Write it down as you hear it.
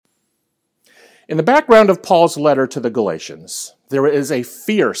In the background of Paul's letter to the Galatians, there is a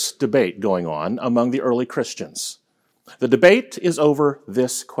fierce debate going on among the early Christians. The debate is over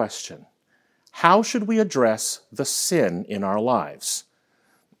this question: how should we address the sin in our lives?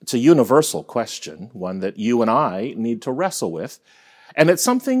 It's a universal question, one that you and I need to wrestle with, and it's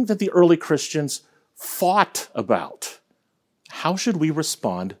something that the early Christians fought about. How should we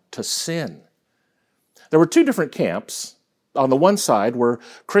respond to sin? There were two different camps. On the one side were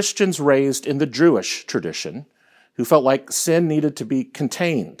Christians raised in the Jewish tradition who felt like sin needed to be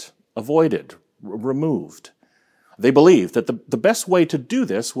contained, avoided, removed. They believed that the best way to do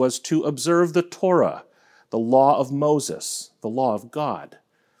this was to observe the Torah, the law of Moses, the law of God.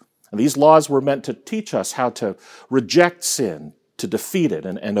 And these laws were meant to teach us how to reject sin, to defeat it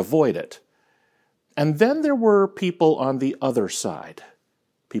and avoid it. And then there were people on the other side,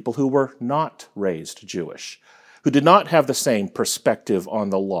 people who were not raised Jewish, who did not have the same perspective on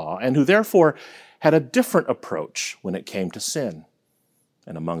the law, and who therefore had a different approach when it came to sin.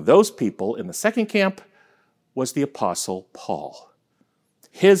 And among those people in the second camp was the Apostle Paul.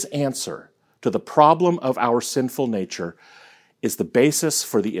 His answer to the problem of our sinful nature is the basis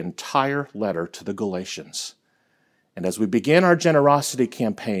for the entire letter to the Galatians. And as we begin our generosity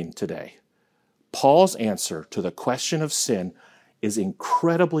campaign today, Paul's answer to the question of sin is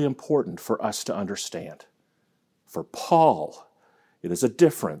incredibly important for us to understand. For Paul, it is a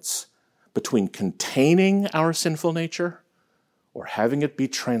difference between containing our sinful nature or having it be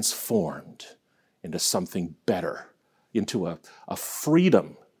transformed into something better, into a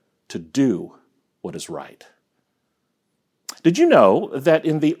freedom to do what is right. Did you know that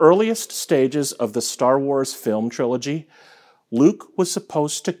in the earliest stages of the Star Wars film trilogy, Luke was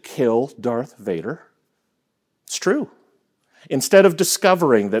supposed to kill Darth Vader? It's true. Instead of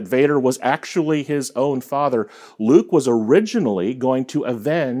discovering that Vader was actually his own father, Luke was originally going to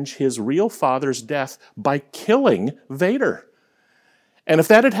avenge his real father's death by killing Vader. And if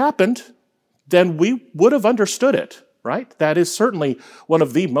that had happened, then we would have understood it, right? That is certainly one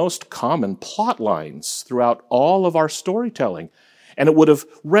of the most common plot lines throughout all of our storytelling. And it would have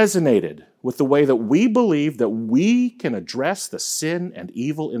resonated with the way that we believe that we can address the sin and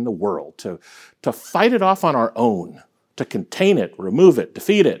evil in the world, to fight it off on our own, to contain it, remove it,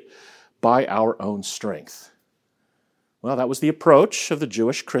 defeat it by our own strength. Well, that was the approach of the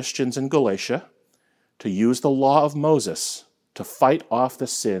Jewish Christians in Galatia, to use the law of Moses to fight off the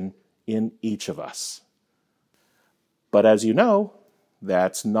sin in each of us. But as you know,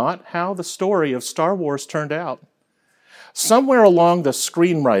 that's not how the story of Star Wars turned out. Somewhere along the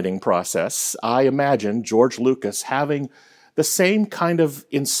screenwriting process, I imagine George Lucas having the same kind of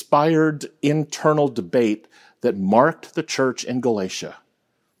inspired internal debate that marked the church in Galatia.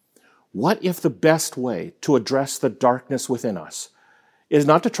 What if the best way to address the darkness within us is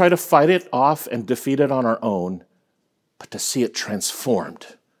not to try to fight it off and defeat it on our own, but to see it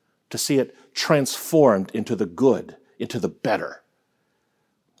transformed, into the good, into the better?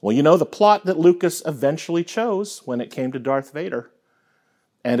 Well, you know the plot that Lucas eventually chose when it came to Darth Vader,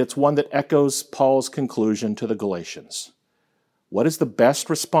 and it's one that echoes Paul's conclusion to the Galatians. What is the best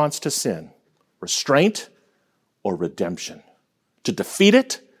response to sin? Restraint or redemption? To defeat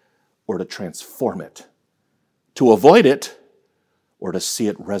it or to transform it? To avoid it or to see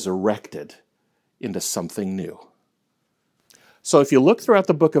it resurrected into something new? So if you look throughout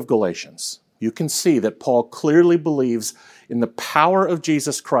the book of Galatians, you can see that Paul clearly believes in the power of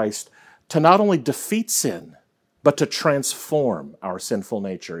Jesus Christ to not only defeat sin, but to transform our sinful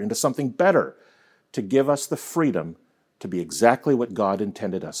nature into something better, to give us the freedom to be exactly what God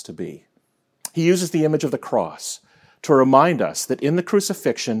intended us to be. He uses the image of the cross to remind us that in the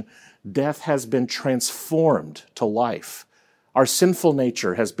crucifixion, death has been transformed to life. Our sinful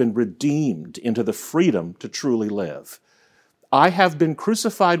nature has been redeemed into the freedom to truly live. I have been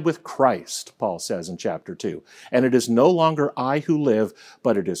crucified with Christ, Paul says in chapter 2, and it is no longer I who live,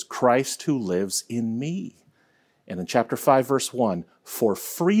 but it is Christ who lives in me. And in chapter 5, verse 1, for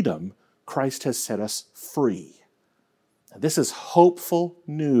freedom, Christ has set us free. This is hopeful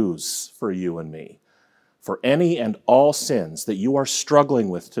news for you and me. For any and all sins that you are struggling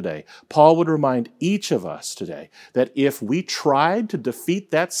with today, Paul would remind each of us today that if we tried to defeat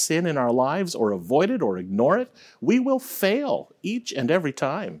that sin in our lives or avoid it or ignore it, we will fail each and every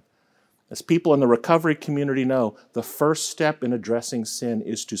time. As people in the recovery community know, the first step in addressing sin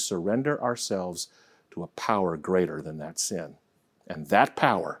is to surrender ourselves to a power greater than that sin. And that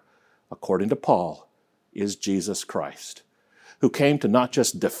power, according to Paul, is Jesus Christ, who came to not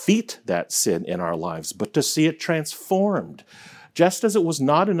just defeat that sin in our lives, but to see it transformed. Just as it was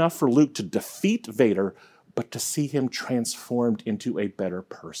not enough for Luke to defeat Vader, but to see him transformed into a better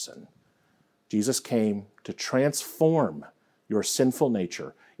person. Jesus came to transform your sinful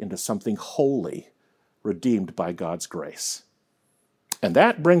nature into something holy, redeemed by God's grace. And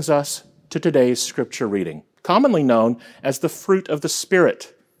that brings us to today's scripture reading, commonly known as the fruit of the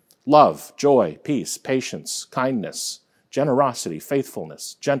Spirit: love, joy, peace, patience, kindness, generosity,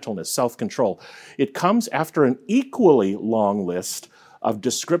 faithfulness, gentleness, self-control. It comes after an equally long list of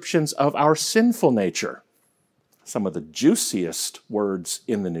descriptions of our sinful nature, some of the juiciest words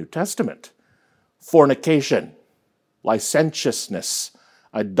in the New Testament: fornication, licentiousness,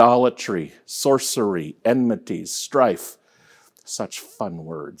 idolatry, sorcery, enmities, strife. Such fun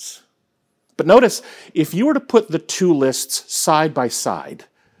words. But notice, if you were to put the two lists side by side,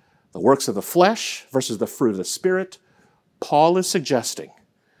 the works of the flesh versus the fruit of the Spirit, Paul is suggesting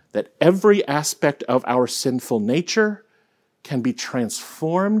that every aspect of our sinful nature can be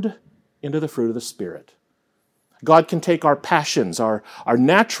transformed into the fruit of the Spirit. God can take our passions, our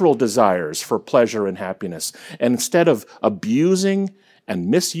natural desires for pleasure and happiness, and instead of abusing and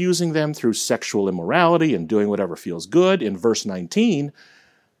misusing them through sexual immorality and doing whatever feels good, in verse 19,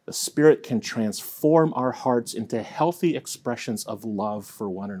 the Spirit can transform our hearts into healthy expressions of love for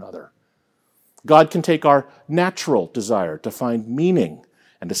one another. God can take our natural desire to find meaning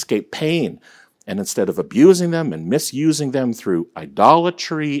and escape pain, and instead of abusing them and misusing them through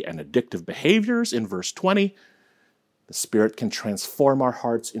idolatry and addictive behaviors, in verse 20, the Spirit can transform our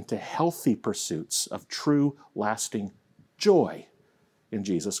hearts into healthy pursuits of true, lasting joy in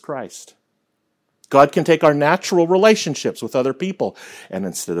Jesus Christ. God can take our natural relationships with other people, and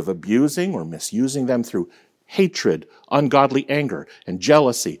instead of abusing or misusing them through hatred, ungodly anger, and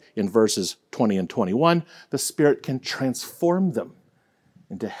jealousy, in verses 20 and 21, the Spirit can transform them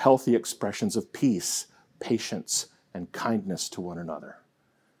into healthy expressions of peace, patience, and kindness to one another.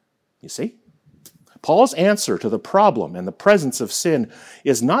 You see? Paul's answer to the problem and the presence of sin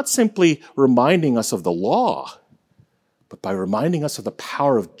is not simply reminding us of the law, but by reminding us of the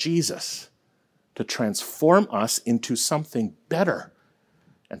power of Jesus to transform us into something better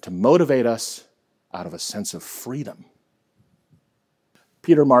and to motivate us out of a sense of freedom.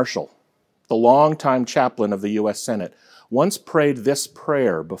 Peter Marshall, the longtime chaplain of the U.S. Senate, once prayed this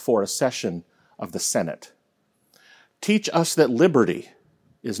prayer before a session of the Senate: "Teach us that liberty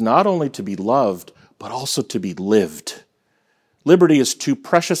is not only to be loved, but also to be lived. Liberty is too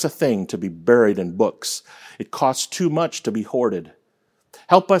precious a thing to be buried in books. It costs too much to be hoarded.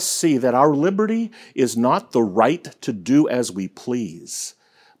 Help us see that our liberty is not the right to do as we please,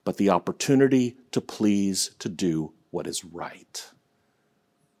 but the opportunity to please, to do what is right."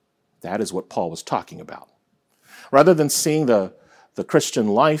 That is what Paul was talking about. Rather than seeing the Christian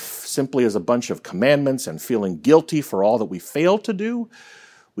life simply as a bunch of commandments and feeling guilty for all that we fail to do,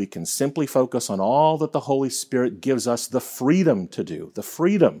 we can simply focus on all that the Holy Spirit gives us the freedom to do, the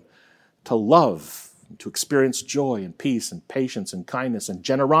freedom to love, to experience joy and peace and patience and kindness and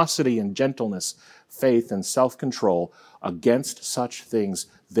generosity and gentleness, faith and self-control. Against such things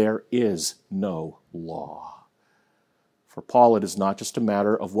there is no law. For Paul, it is not just a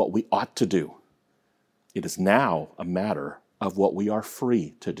matter of what we ought to do. It is now a matter of what we are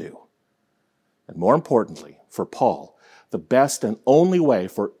free to do. And more importantly, for Paul, the best and only way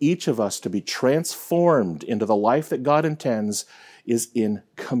for each of us to be transformed into the life that God intends is in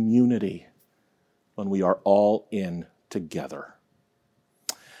community, when we are all in together.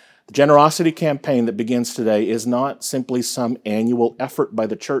 The generosity campaign that begins today is not simply some annual effort by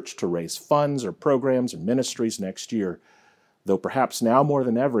the church to raise funds or programs or ministries next year, though perhaps now more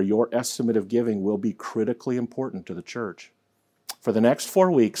than ever, your estimate of giving will be critically important to the church. For the next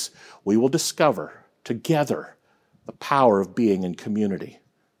 4 weeks, we will discover together the power of being in community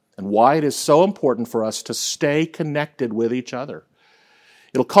and why it is so important for us to stay connected with each other.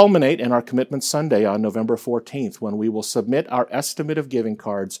 It'll culminate in our Commitment Sunday on November 14th, when we will submit our estimate of giving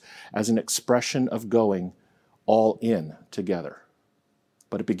cards as an expression of going all in together.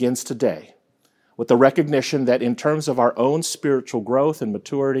 But it begins today with the recognition that in terms of our own spiritual growth and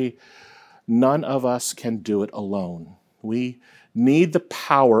maturity, none of us can do it alone. We need the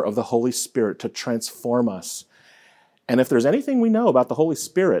power of the Holy Spirit to transform us. And if there's anything we know about the Holy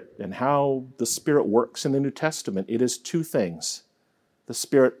Spirit and how the Spirit works in the New Testament, it is two things. The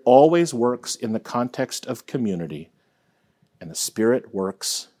Spirit always works in the context of community, and the Spirit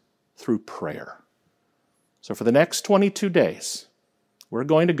works through prayer. So for the next 22 days, we're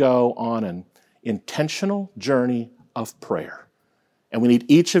going to go on an intentional journey of prayer. And we need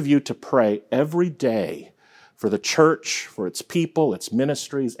each of you to pray every day for the church, for its people, its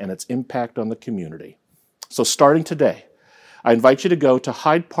ministries, and its impact on the community. So starting today, I invite you to go to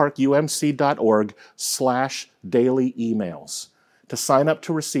hydeparkumc.org/daily emails to sign up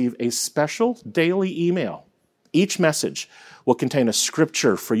to receive a special daily email. Each message will contain a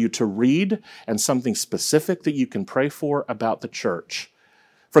scripture for you to read and something specific that you can pray for about the church.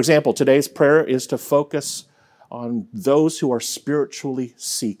 For example, today's prayer is to focus on those who are spiritually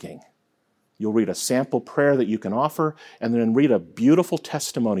seeking. You'll read a sample prayer that you can offer, and then read a beautiful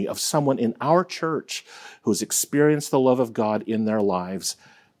testimony of someone in our church who's experienced the love of God in their lives,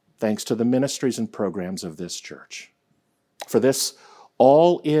 thanks to the ministries and programs of this church. For this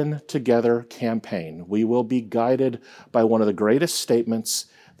All In Together campaign, we will be guided by one of the greatest statements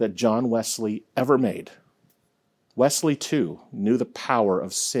that John Wesley ever made. Wesley, too, knew the power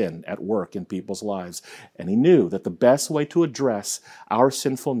of sin at work in people's lives, and he knew that the best way to address our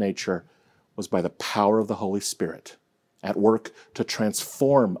sinful nature was by the power of the Holy Spirit at work to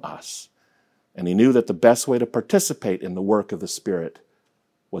transform us. And he knew that the best way to participate in the work of the Spirit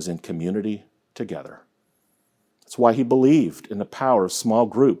was in community together. That's why he believed in the power of small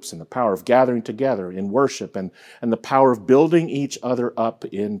groups and the power of gathering together in worship and the power of building each other up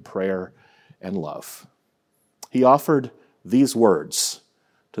in prayer and love. He offered these words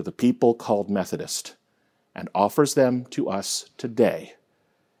to the people called Methodist and offers them to us today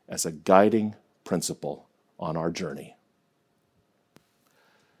as a guiding principle on our journey.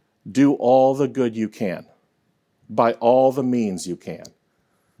 Do all the good you can, by all the means you can,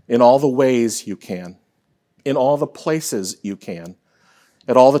 in all the ways you can, in all the places you can,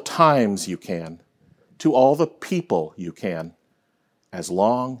 at all the times you can, to all the people you can, as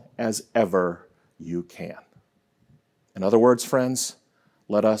long as ever you can. In other words, friends,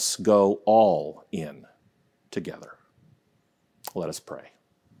 let us go all in together. Let us pray.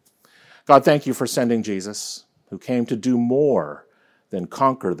 God, thank you for sending Jesus, who came to do more than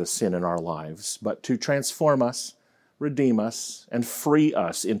conquer the sin in our lives, but to transform us, redeem us, and free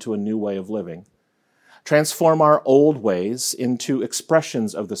us into a new way of living. Transform our old ways into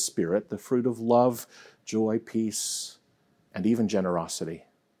expressions of the Spirit, the fruit of love, joy, peace, and even generosity.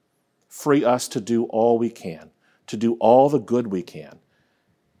 Free us to do all we can, to do all the good we can.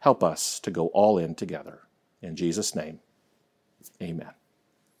 Help us to go all in together. In Jesus' name, amen.